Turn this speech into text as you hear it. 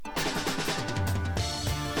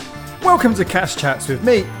Welcome to Cash Chats with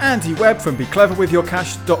me, Andy Webb from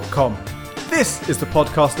BeCleverWithYourCash.com. This is the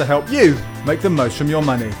podcast to help you make the most from your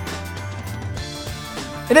money.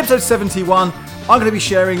 In episode 71, I'm going to be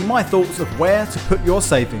sharing my thoughts of where to put your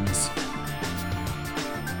savings.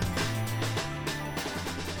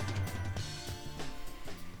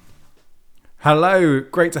 Hello,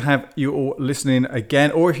 great to have you all listening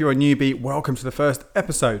again, or if you're a newbie, welcome to the first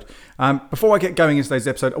episode. Before I get going into today's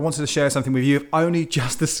episode, I wanted to share something with you I've only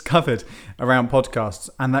just discovered around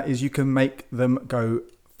podcasts, and that is you can make them go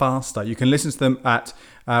faster. You can listen to them at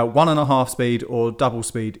 1.5 speed or double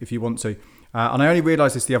speed if you want to. And I only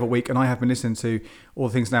realised this the other week, and I have been listening to all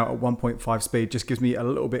the things now at 1.5 speed. Just gives me a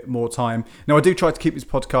little bit more time. Now, I do try to keep these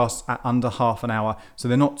podcasts at under half an hour, so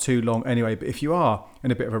they're not too long anyway. But if you are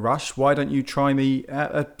in a bit of a rush, why don't you try me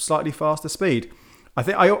at a slightly faster speed?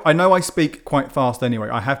 I know I speak quite fast anyway.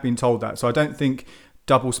 I have been told that, so I don't think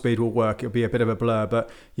double speed will work. It'll be a bit of a blur, but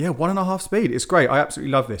yeah, 1.5 speed. It's great. I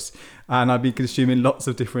absolutely love this. And I've been consuming lots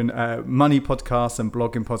of different money podcasts and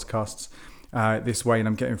blogging podcasts this way, and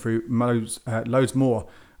I'm getting through loads more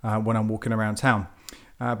when I'm walking around town.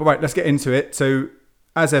 But right, let's get into it. So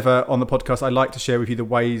as ever on the podcast, I like to share with you the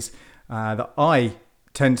ways that I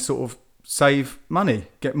tend to sort of save money,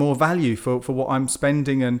 get more value for what I'm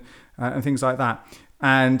spending and things like that.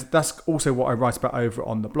 And that's also what I write about over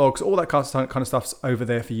on the blogs. All that kind of stuff's over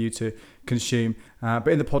there for you to consume. But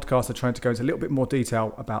in the podcast, I'm trying to go into a little bit more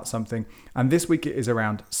detail about something. And this week it is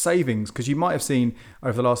around savings, because you might have seen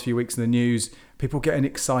over the last few weeks in the news, people getting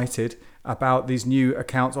excited about these new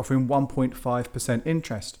accounts offering 1.5%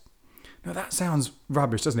 interest. Now that sounds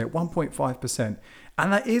rubbish, doesn't it? 1.5%.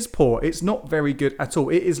 And that is poor. It's not very good at all.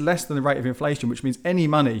 It is less than the rate of inflation, which means any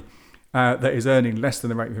money that is earning less than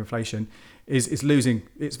the rate of inflation is losing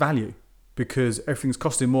its value, because everything's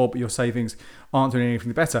costing more, but your savings aren't doing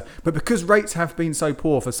anything better. But because rates have been so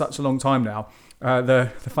poor for such a long time now,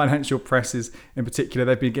 the financial presses in particular,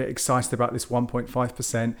 they've been getting excited about this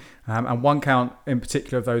 1.5%. And one count in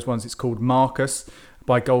particular of those ones, it's called Marcus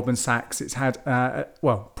by Goldman Sachs. It's had,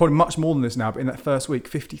 probably much more than this now, but in that first week,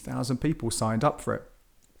 50,000 people signed up for it.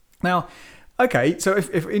 Now, okay, so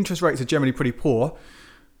if interest rates are generally pretty poor,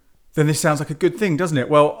 then this sounds like a good thing, doesn't it?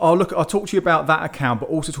 Well, I'll talk to you about that account, but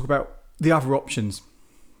also talk about the other options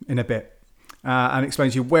in a bit, and explain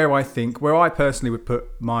to you where I personally would put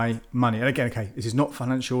my money. And again, okay, this is not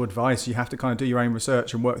financial advice. You have to kind of do your own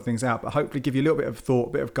research and work things out, but hopefully give you a little bit of thought,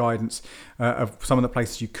 a bit of guidance of some of the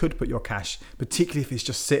places you could put your cash, particularly if it's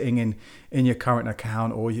just sitting in your current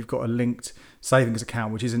account, or you've got a linked savings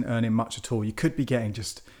account which isn't earning much at all. You could be getting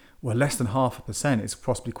just less than 0.5%. It's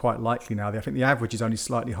possibly quite likely now. I think the average is only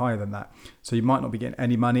slightly higher than that. So you might not be getting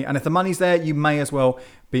any money. And if the money's there, you may as well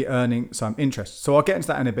be earning some interest. So I'll get into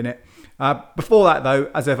that in a minute. Before that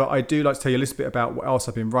though, as ever, I do like to tell you a little bit about what else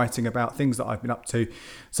I've been writing about, things that I've been up to.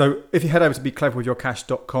 So if you head over to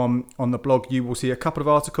BeCleverWithYourCash.com on the blog, you will see a couple of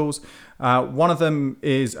articles. One of them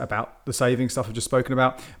is about the savings stuff I've just spoken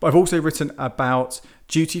about, but I've also written about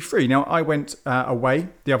duty free. Now I went away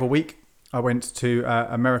the other week. I went to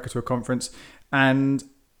America to a conference, and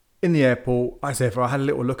in the airport, as ever, I had a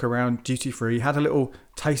little look around duty free, had a little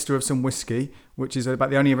taster of some whiskey, which is about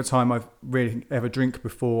the only other time I've really ever drink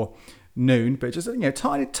before noon, but just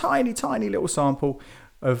tiny little sample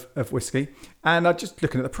of whiskey. And I'm just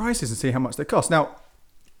looking at the prices and see how much they cost. Now,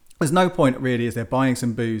 there's no point really, is there, buying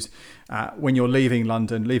some booze when you're leaving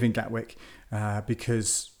London, leaving Gatwick,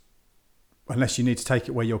 because unless you need to take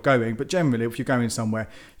it where you're going. But generally, if you're going somewhere,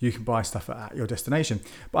 you can buy stuff at your destination.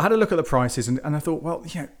 But I had a look at the prices and I thought, well,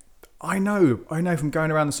 yeah, I know from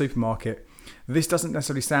going around the supermarket, this doesn't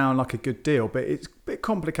necessarily sound like a good deal, but it's a bit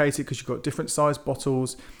complicated because you've got different size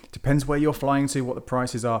bottles. Depends where you're flying to, what the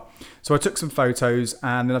prices are. So I took some photos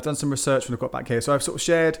and then I've done some research when I got back here. So I've sort of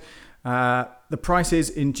shared the prices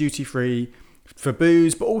in duty free for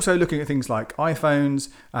booze, but also looking at things like iPhones,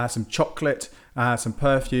 some chocolate, some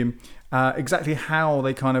perfume, exactly how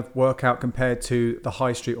they kind of work out compared to the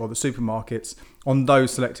high street or the supermarkets on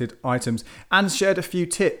those selected items, and shared a few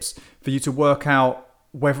tips for you to work out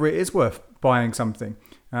whether it is worth buying something.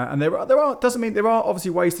 And there are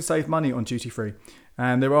obviously ways to save money on duty free,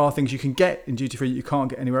 and there are things you can get in duty free that you can't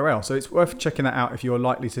get anywhere else. So it's worth checking that out if you're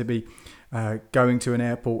likely to be going to an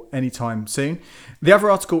airport anytime soon. The other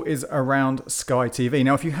article is around Sky TV.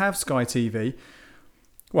 Now, if you have Sky TV,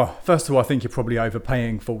 well, first of all, I think you're probably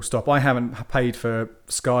overpaying, full stop. I haven't paid for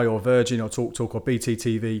Sky or Virgin or TalkTalk or BT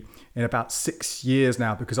TV in about 6 years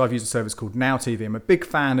now, because I've used a service called Now TV. I'm a big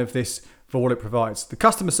fan of this for what it provides. The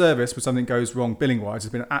customer service when something goes wrong billing-wise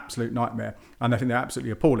has been an absolute nightmare, and I think they're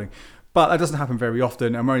absolutely appalling. But that doesn't happen very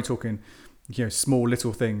often. I'm only talking, small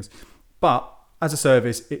little things. But as a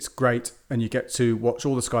service, it's great and you get to watch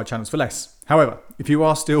all the Sky channels for less. However, if you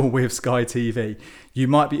are still with Sky TV, you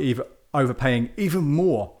might be overpaying even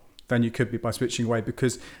more than you could be by switching away,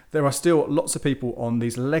 because there are still lots of people on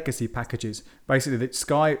these legacy packages. Basically, that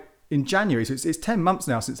Sky in January, so it's 10 months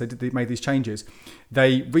now since they made these changes,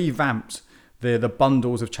 they revamped the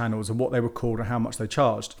bundles of channels and what they were called and how much they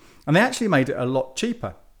charged. And they actually made it a lot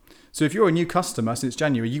cheaper. So if you're a new customer since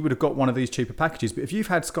January, you would have got one of these cheaper packages. But if you've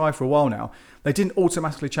had Sky for a while now, they didn't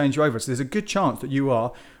automatically change you over. So there's a good chance that you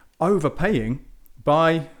are overpaying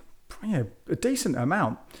by a decent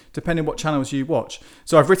amount, depending what channels you watch.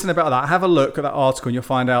 So I've written about that. Have a look at that article and you'll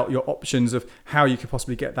find out your options of how you could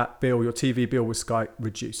possibly get that bill, your TV bill with Sky,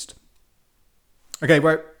 reduced. Okay,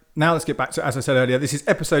 well, now let's get back to, as I said earlier, this is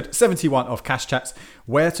episode 71 of Cash Chats,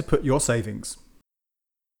 where to put your savings.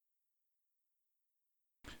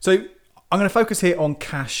 So I'm going to focus here on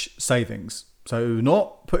cash savings. So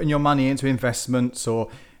not putting your money into investments or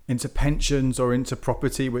into pensions or into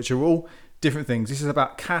property, which are all different things. This is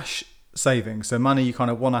about cash savings. So money you kind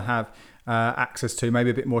of want to have access to, maybe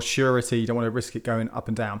a bit more surety. You don't want to risk it going up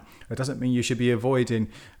and down. It doesn't mean you should be avoiding,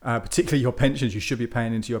 particularly your pensions. You should be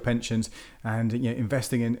paying into your pensions and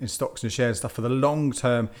investing in stocks and shares stuff for the long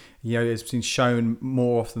term. It's been shown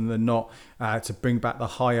more often than not to bring back the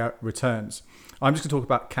higher returns. I'm just going to talk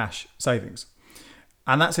about cash savings.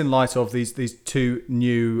 And that's in light of these two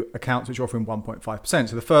new accounts which are offering 1.5%.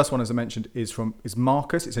 So the first one, as I mentioned, is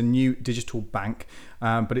Marcus. It's a new digital bank,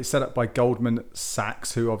 but it's set up by Goldman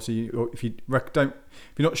Sachs, who obviously, if you're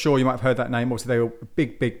not sure, you might have heard that name. Obviously, they were a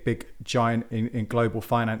big giant in global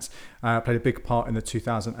finance, played a big part in the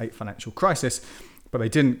 2008 financial crisis, but they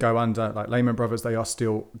didn't go under like Lehman Brothers. They are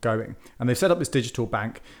still going. And they've set up this digital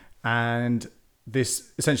bank, and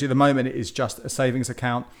this essentially at the moment it is just a savings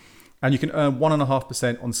account. And you can earn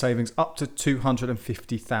 1.5% on savings up to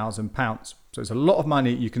 £250,000. So it's a lot of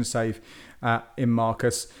money you can save in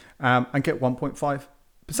Marcus and get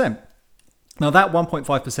 1.5%. Now that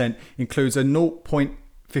 1.5% includes a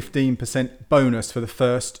 0.15% bonus for the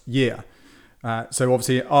first year. So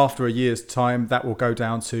obviously after a year's time, that will go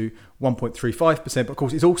down to 1.35%. But of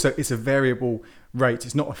course, it's a variable rate.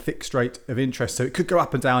 It's not a fixed rate of interest. So it could go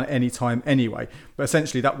up and down any time anyway. But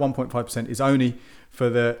essentially that 1.5% is only for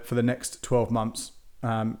the next 12 months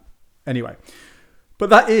anyway. But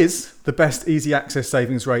that is the best easy access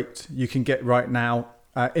savings rate you can get right now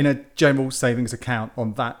in a general savings account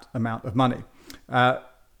on that amount of money. But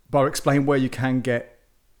I'll explain where you can get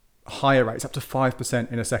higher rates, up to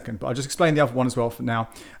 5% in a second. But I'll just explain the other one as well for now.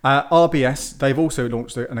 RBS, they've also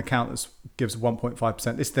launched an account that gives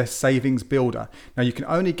 1.5%. This is their savings builder. Now you can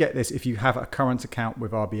only get this if you have a current account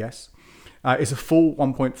with RBS. It's a full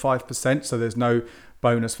 1.5%, so there's no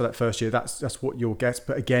bonus for that first year. That's what you'll get.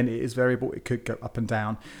 But again, it is variable. It could go up and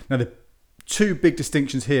down. Now, the two big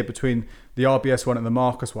distinctions here between the RBS one and the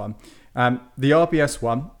Marcus one. The RBS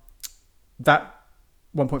one, that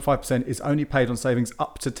 1.5% is only paid on savings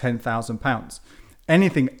up to £10,000.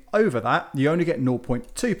 Anything over that, you only get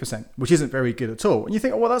 0.2%, which isn't very good at all. And you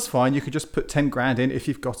think, oh, well, that's fine. You could just put 10 grand in if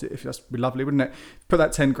you've got it. If that's lovely, wouldn't it? Put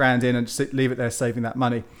that 10 grand in and just leave it there saving that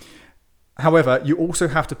money. However, you also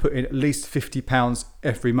have to put in at least £50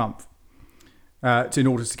 every month in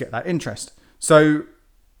order to get that interest. So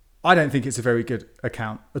I don't think it's a very good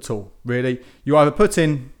account at all, really. You either put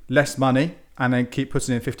in less money and then keep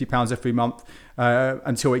putting in £50 every month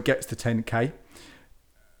until it gets to 10k.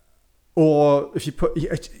 Or if you put,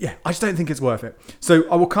 I just don't think it's worth it. So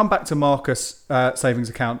I will come back to Marcus savings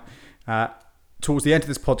account towards the end of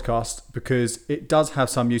this podcast, because it does have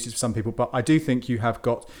some uses for some people, but I do think you have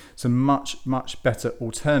got some much better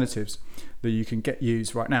alternatives that you can get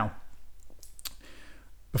used right now.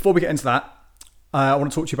 Before we get into that, I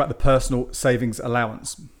want to talk to you about the personal savings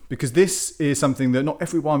allowance, because this is something that not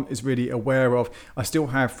everyone is really aware of. I still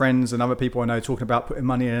have friends and other people I know talking about putting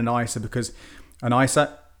money in an ISA, because an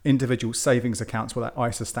ISA, individual savings accounts, what that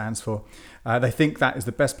ISA stands for, they think that is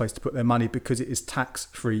the best place to put their money because it is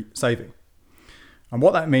tax-free saving. And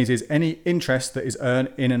what that means is any interest that is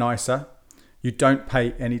earned in an ISA, you don't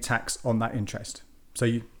pay any tax on that interest.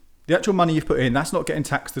 So the actual money you've put in, that's not getting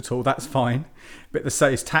taxed at all, that's fine. But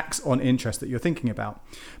it's tax on interest that you're thinking about.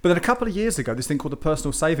 But then a couple of years ago, this thing called the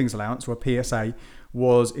Personal Savings Allowance, or a PSA,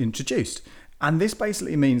 was introduced. And this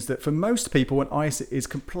basically means that for most people, an ISA is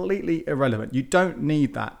completely irrelevant. You don't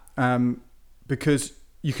need that because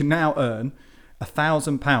you can now earn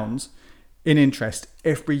 £1,000 in interest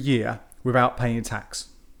every year without paying tax.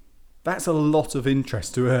 That's a lot of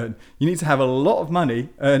interest to earn. You need to have a lot of money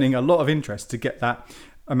earning a lot of interest to get that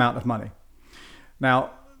amount of money.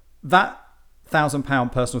 Now, that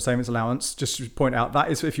 £1,000 personal savings allowance, just to point out,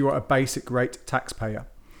 that is if you are a basic rate taxpayer.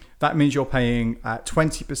 That means you're paying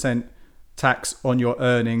 20% tax on your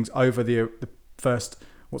earnings over the first,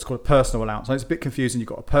 what's called a personal allowance. So it's a bit confusing. You've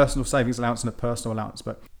got a personal savings allowance and a personal allowance.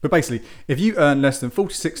 But basically, if you earn less than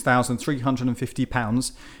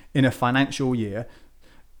 £46,350 in a financial year,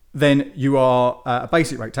 then you are a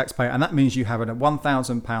basic rate taxpayer, and that means you have a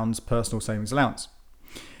 £1,000 personal savings allowance.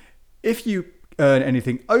 If you earn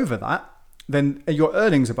anything over that, then your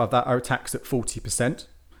earnings above that are taxed at 40%,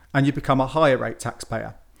 and you become a higher rate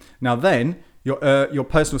taxpayer. Now then, your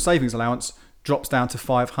personal savings allowance drops down to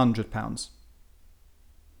 £500.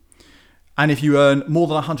 And if you earn more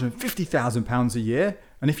than £150,000 a year,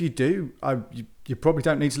 and if you do, you probably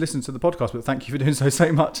don't need to listen to the podcast, but thank you for doing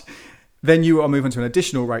so much, then you are moving to an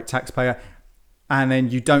additional rate taxpayer, and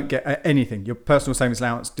then you don't get anything. Your personal savings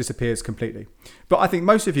allowance disappears completely. But I think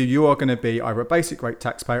most of you are going to be either a basic rate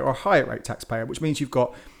taxpayer or a higher rate taxpayer, which means you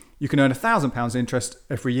can earn £1,000 interest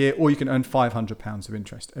every year, or you can earn £500 of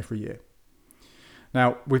interest every year.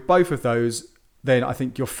 Now, with both of those, then I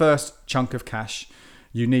think your first chunk of cash,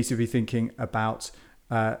 you need to be thinking about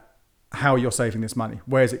how you're saving this money.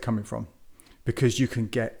 Where is it coming from? Because you can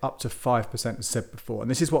get up to 5%, as said before.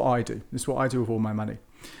 And this is what I do. This is what I do with all my money.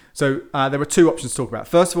 So there are two options to talk about.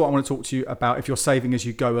 First of all, I want to talk to you about if you're saving as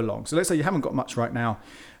you go along. So let's say you haven't got much right now,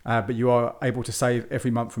 but you are able to save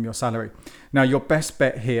every month from your salary. Now, your best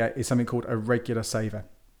bet here is something called a regular saver.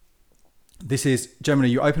 This is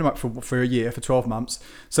generally, you open them up for a year, for 12 months.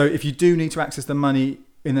 So if you do need to access the money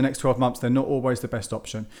in the next 12 months, they're not always the best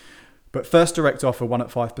option. But First Direct offer 1 at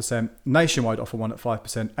 5%, Nationwide offer 1 at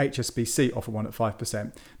 5%, HSBC offer 1 at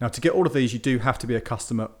 5%. Now, to get all of these, you do have to be a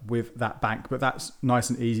customer with that bank, but that's nice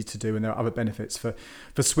and easy to do, and there are other benefits for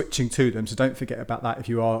switching to them. So don't forget about that. If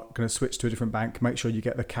you are going to switch to a different bank, make sure you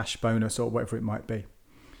get the cash bonus or whatever it might be.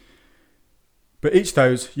 But each of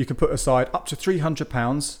those, you can put aside up to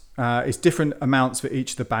 £300. It's different amounts for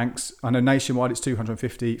each of the banks. I know Nationwide, it's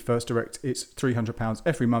 £250. First Direct, it's £300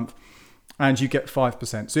 every month. And you get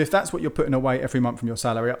 5%. So if that's what you're putting away every month from your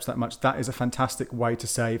salary, up to that much, that is a fantastic way to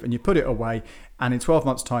save. And you put it away, and in 12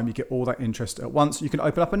 months' time, you get all that interest at once. You can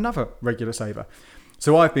open up another regular saver.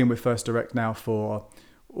 So I've been with First Direct now for,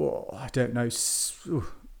 maybe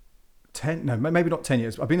not 10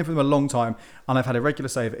 years. I've been with them a long time, and I've had a regular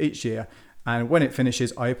saver each year. And when it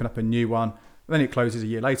finishes, I open up a new one. Then it closes a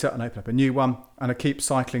year later, and I open up a new one. And I keep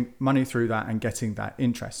cycling money through that and getting that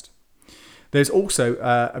interest. There's also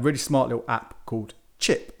a really smart little app called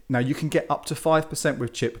Chip. Now, you can get up to 5%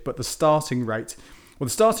 with Chip, but the starting rate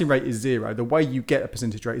is 0. The way you get a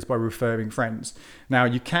percentage rate is by referring friends. Now,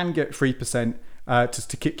 you can get 3%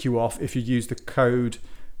 to kick you off if you use the code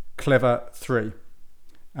Clever3.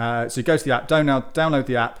 So you go to the app, download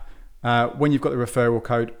the app. When you've got the referral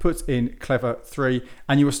code, put in Clever3,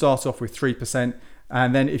 and you will start off with 3%.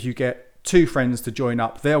 And then if you get 2 friends to join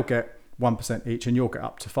up, they'll get 1% each, and you'll get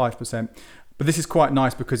up to 5%. But this is quite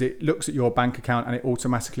nice because it looks at your bank account and it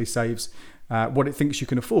automatically saves what it thinks you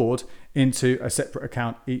can afford into a separate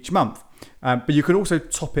account each month. But you can also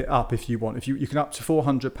top it up if you want. If you can up to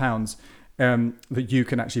 £400 that you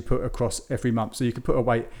can actually put across every month. So you can put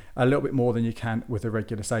away a little bit more than you can with the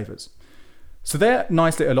regular savers. So they're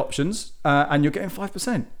nice little options, and you're getting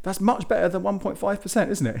 5%. That's much better than 1.5%,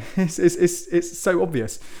 isn't it? It's so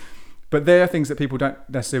obvious. But they're things that people don't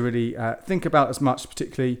necessarily think about as much,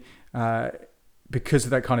 particularly because of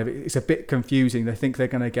that kind of, it's a bit confusing. They think they're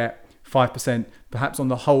going to get 5% perhaps on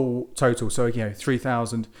the whole total. So,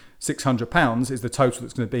 £3,600 is the total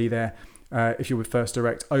that's going to be there if you're with First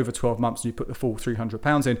Direct over 12 months and you put the full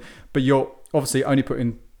 £300 in. But you're obviously only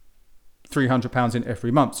putting £300 in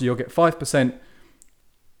every month. So you'll get 5%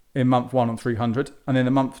 in month 1 on 300, and then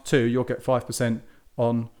in month 2 you'll get 5%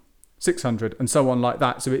 on 600, and so on like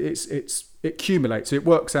that. So it accumulates. So it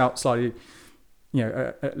works out slightly,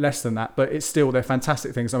 less than that, but they're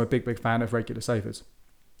fantastic things. I'm a big fan of regular savers.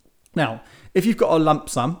 Now, if you've got a lump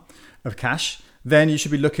sum of cash, then you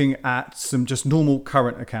should be looking at some just normal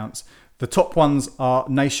current accounts. The top ones are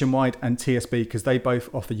Nationwide and TSB because they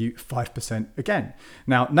both offer you 5% again.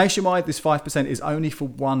 Now, Nationwide, this 5% is only for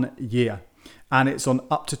 1 year, and it's on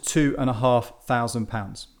up to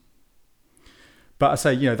 £2,500. But I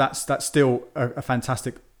say, that's still a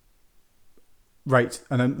fantastic rate,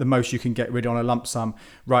 and the most you can get really on a lump sum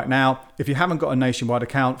right now. If you haven't got a Nationwide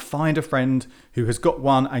account, find a friend who has got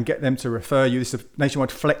one and get them to refer you. This is a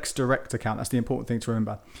Nationwide Flex Direct account. That's the important thing to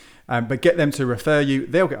remember. But get them to refer you.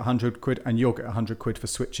 They'll get £100 and you'll get £100 for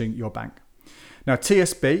switching your bank. Now,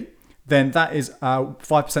 TSB, then that is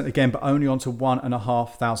 5% again, but only on to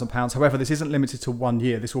 £1,500. However, this isn't limited to 1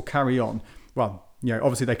 year. This will carry on. Well,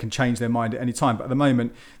 Obviously they can change their mind at any time, but at the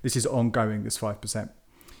moment, this is ongoing, this 5%.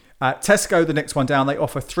 Tesco, the next one down, they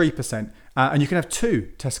offer 3%. And you can have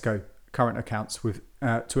 2 Tesco current accounts with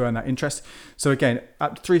to earn that interest. So again,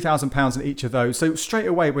 up to £3,000 in each of those. So straight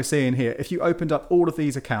away, we're seeing here, if you opened up all of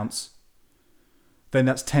these accounts, then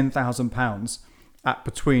that's £10,000 at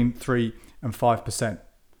between 3 and 5%.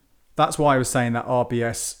 That's why I was saying that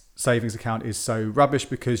RBS savings account is so rubbish,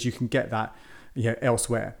 because you can get that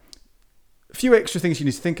elsewhere. A few extra things you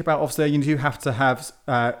need to think about. Obviously, you do have to have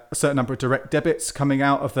a certain number of direct debits coming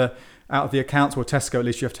out of the accounts. Well, Tesco, at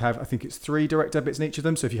least you have to have, I think it's 3 direct debits in each of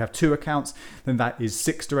them. So if you have 2 accounts, then that is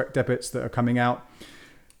 6 direct debits that are coming out.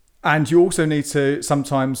 And you also need to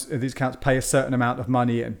sometimes, these accounts, pay a certain amount of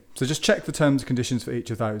money in. So just check the terms and conditions for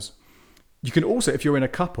each of those. You can also, if you're in a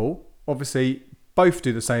couple, obviously both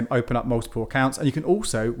do the same, open up multiple accounts. And you can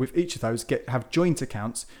also, with each of those, have joint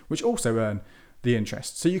accounts, which also earn the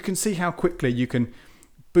interest. So you can see how quickly you can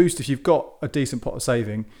boost. If you've got a decent pot of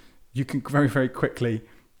saving, you can very, very quickly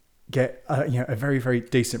get a very, very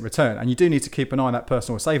decent return. And you do need to keep an eye on that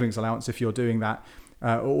personal savings allowance if you're doing that,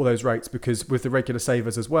 all those rates, because with the regular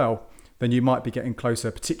savers as well, then you might be getting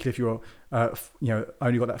closer, particularly if you're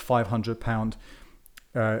only got that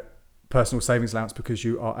 £500 personal savings allowance, because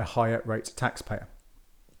you are a higher rate taxpayer.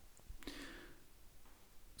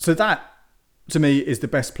 So that, to me, is the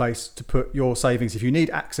best place to put your savings if you need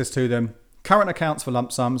access to them. Current accounts for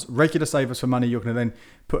lump sums, regular savers for money you're going to then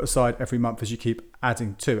put aside every month as you keep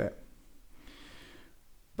adding to it.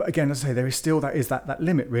 But again, as I say, there is still that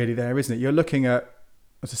limit really there, isn't it? You're looking at,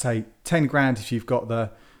 as I say, 10 grand if you've got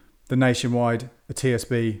the Nationwide, a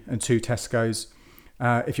TSB and 2 Tesco's.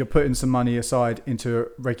 If you're putting some money aside into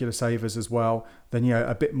regular savers as well, then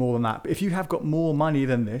a bit more than that. But if you have got more money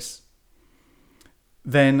than this,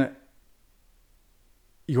 then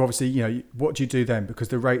you obviously, what do you do then? Because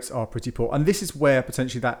the rates are pretty poor. And this is where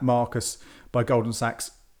potentially that Marcus by Goldman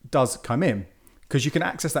Sachs does come in, because you can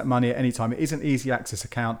access that money at any time. It is an easy access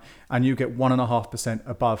account, and you get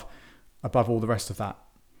 1.5% above all the rest of that.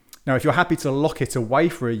 Now, if you're happy to lock it away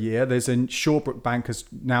for a year, there's a Shawbrook Bank has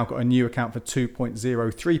now got a new account for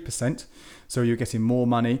 2.03%. So you're getting more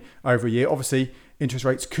money over a year. Obviously, interest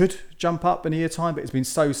rates could jump up in a year's time, but it's been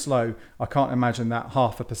so slow. I can't imagine that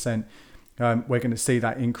 0.5%. We're going to see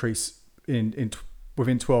that increase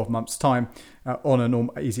within 12 months' time on a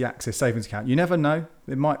normal easy access savings account. You never know.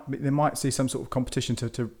 They might see some sort of competition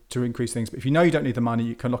to increase things. But if you know you don't need the money,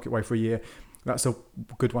 you can lock it away for a year. That's a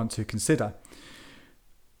good one to consider.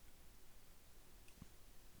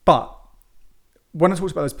 But when I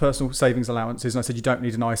talked about those personal savings allowances, and I said you don't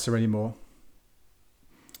need an ISA anymore,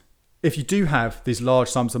 if you do have these large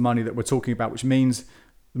sums of money that we're talking about, which means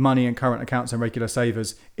money in current accounts and regular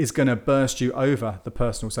savers is going to burst you over the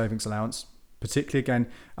personal savings allowance, particularly again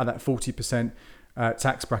at that 40%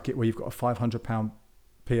 tax bracket where you've got a £500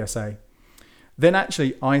 PSA, then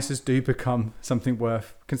actually ISAs do become something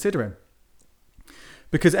worth considering.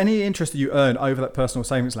 Because any interest that you earn over that personal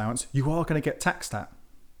savings allowance, you are going to get taxed at.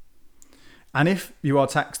 And if you are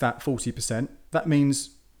taxed at 40%, that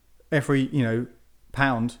means every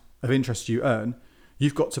pound of interest you earn,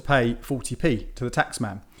 you've got to pay 40p to the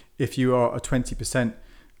taxman. If you are a 20%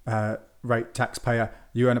 rate taxpayer,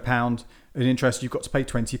 you earn £1 in interest, you've got to pay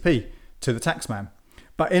 20p to the taxman.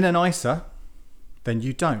 But in an ISA, then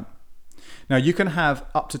you don't. Now, you can have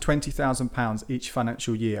up to £20,000 each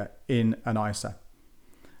financial year in an ISA.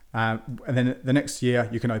 And then the next year,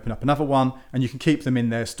 you can open up another one, and you can keep them in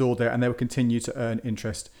there, stored there, and they will continue to earn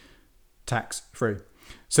interest tax-free.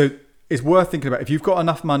 So it's worth thinking about if you've got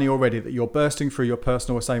enough money already that you're bursting through your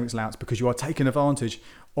personal savings allowance because you are taking advantage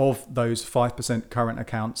of those 5% current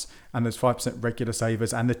accounts and those 5% regular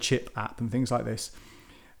savers and the chip app and things like this.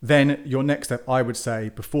 Then your next step, I would say,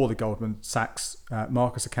 before the Goldman Sachs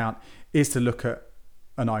Marcus account, is to look at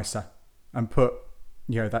an ISA and put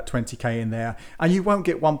that 20k in there. And you won't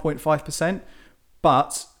get 1.5%,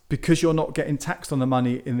 but because you're not getting taxed on the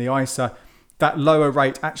money in the ISA, that lower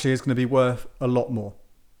rate actually is going to be worth a lot more.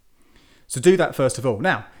 So do that first of all.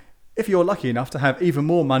 Now, if you're lucky enough to have even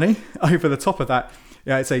more money over the top of that,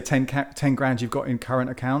 I'd say 10 grand you've got in current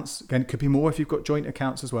accounts. Again, it could be more if you've got joint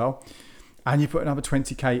accounts as well. And you put another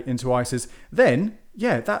 20k into ISAs. Then,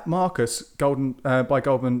 that Marcus by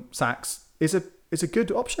Goldman Sachs is a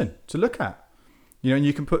good option to look at. And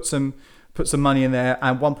you can put some money in there,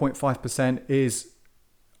 and 1.5% is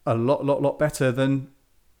a lot better than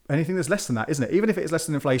anything that's less than that, isn't it? Even if it is less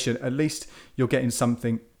than inflation, at least you're getting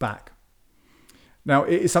something back. Now,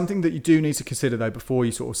 it is something that you do need to consider, though, before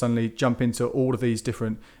you sort of suddenly jump into all of these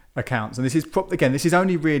different accounts. And this is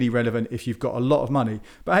only really relevant if you've got a lot of money.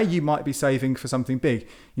 But hey, you might be saving for something big,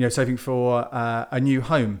 saving for a new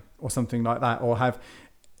home or something like that, or have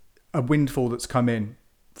a windfall that's come in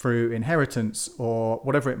through inheritance or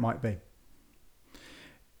whatever it might be.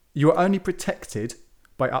 You are only protected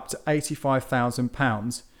by up to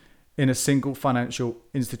 £85,000 in a single financial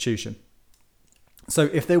institution. So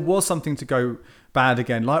if there was something to go bad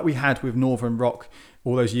again, like we had with Northern Rock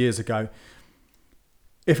all those years ago,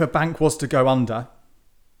 if a bank was to go under,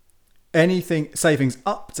 anything savings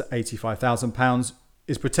up to £85,000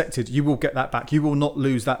 is protected. You will get that back. You will not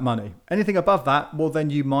lose that money. Anything above that, well, then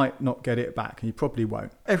you might not get it back, and you probably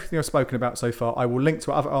won't. Everything I've spoken about so far, I will link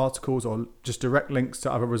to other articles or just direct links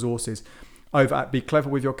to other resources over at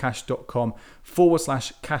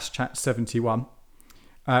becleverwithyourcash.com/cashchat71.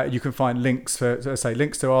 You can find links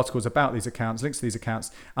links to articles about these accounts,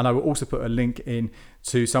 and I will also put a link in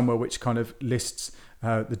to somewhere which kind of lists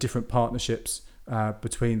the different partnerships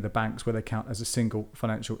between the banks where they count as a single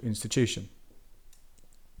financial institution.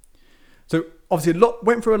 So obviously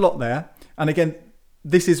went through a lot there, and again,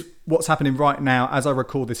 this is what's happening right now as I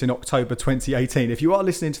record this in October 2018. If you are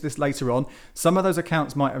listening to this later on, some of those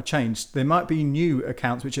accounts might have changed. There might be new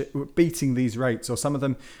accounts which are beating these rates, or some of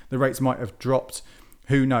them the rates might have dropped.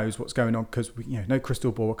 Who knows what's going on, because no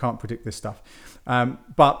crystal ball, I can't predict this stuff.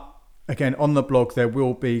 But again, on the blog there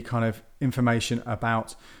will be kind of information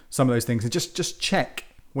about some of those things, and just check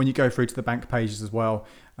when you go through to the bank pages as well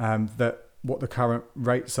that what the current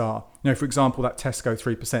rates are. For example, that Tesco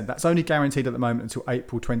 3%, that's only guaranteed at the moment until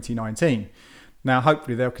April 2019. Now,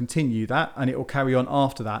 hopefully they'll continue that and it will carry on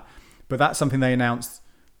after that. But that's something they announced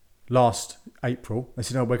last April. They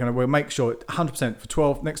said, we'll make sure 100%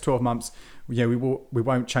 for next 12 months, we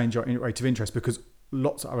won't change our rate of interest, because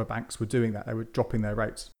lots of other banks were doing that. They were dropping their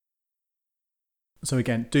rates. So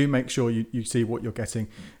again, do make sure you see what you're getting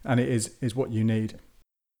and it is what you need.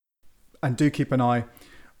 And do keep an eye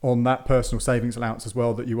on that personal savings allowance as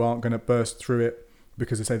well, that you aren't going to burst through it,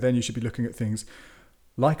 because they say then you should be looking at things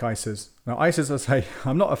like ISAs. Now, ISAs, I say,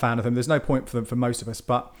 I'm not a fan of them. There's no point for them for most of us.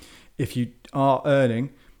 But if you are earning,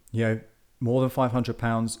 more than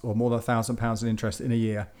 £500 or more than £1,000 in interest in a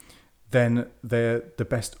year, then they're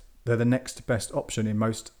the next best option in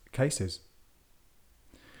most cases.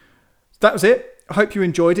 That was it. I hope you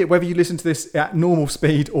enjoyed it, whether you listen to this at normal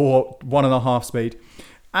speed or 1.5 speed.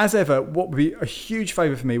 As ever, what would be a huge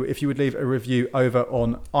favour for me if you would leave a review over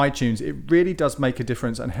on iTunes. It really does make a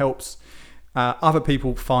difference and helps other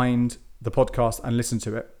people find the podcast and listen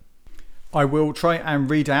to it. I will try and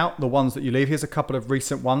read out the ones that you leave. Here's a couple of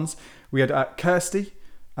recent ones. We had Kirsty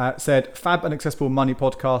said, "Fab and accessible money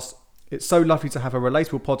podcast. It's so lovely to have a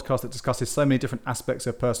relatable podcast that discusses so many different aspects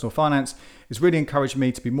of personal finance. It's really encouraged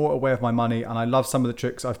me to be more aware of my money, and I love some of the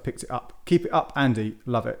tricks I've picked it up. Keep it up, Andy.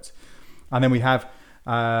 Love it." And then we have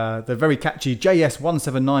the very catchy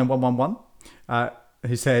JS179111,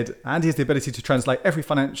 who said, "Andy has the ability to translate every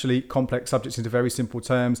financially complex subject into very simple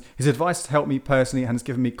terms. His advice has helped me personally and has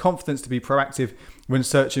given me confidence to be proactive when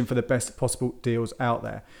searching for the best possible deals out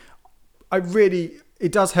there."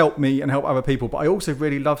 It does help me and help other people, but I also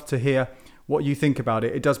really love to hear what you think about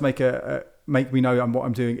it. It does make me know what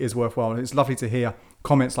I'm doing is worthwhile. And it's lovely to hear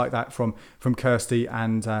comments like that from Kirsty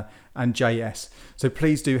and JS. So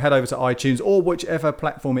please do head over to iTunes or whichever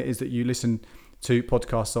platform it is that you listen to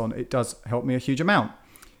podcasts on. It does help me a huge amount.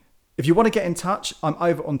 If you want to get in touch, I'm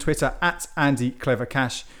over on Twitter at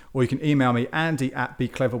AndyCleverCash, or you can email me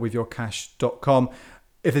andy@becleverwithyourcash.com.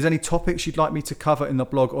 If there's any topics you'd like me to cover in the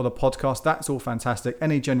blog or the podcast, that's all fantastic.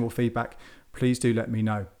 Any general feedback, please do let me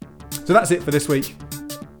know. So that's it for this week.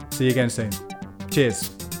 See you again soon.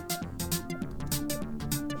 Cheers.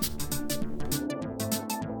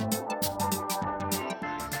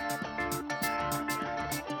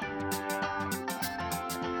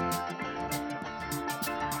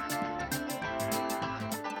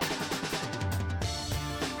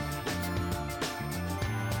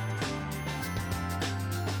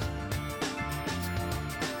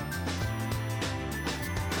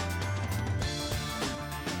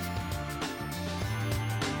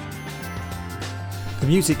 The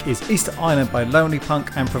music is Easter Island by Lonely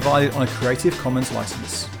Punk and provided on a Creative Commons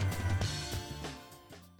license.